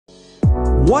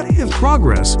What if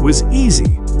progress was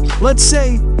easy? Let's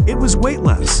say it was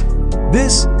weightless.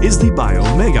 This is the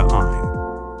Biomega Ein.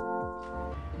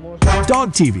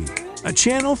 Dog TV, a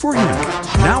channel for him,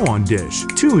 now on Dish,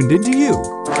 tuned into you.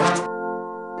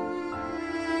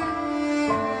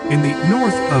 In the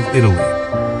north of Italy,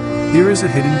 there is a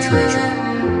hidden treasure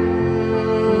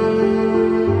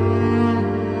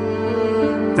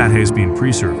that has been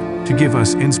preserved to give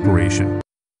us inspiration.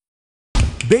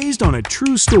 Based on a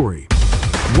true story,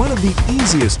 one of the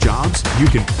easiest jobs you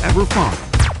can ever find.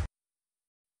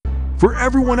 For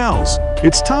everyone else,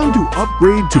 it's time to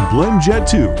upgrade to BlendJet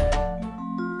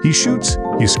 2. He shoots,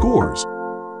 he scores.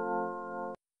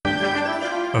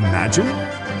 Imagine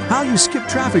how you skip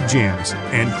traffic jams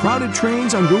and crowded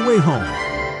trains on your way home.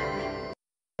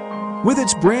 With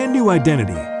its brand new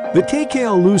identity, the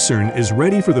KKL Lucerne is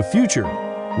ready for the future.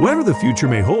 Whatever the future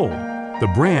may hold, the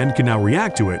brand can now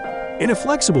react to it in a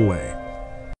flexible way.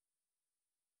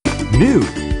 New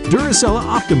Duracella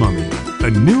Optimum,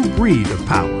 a new breed of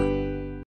power.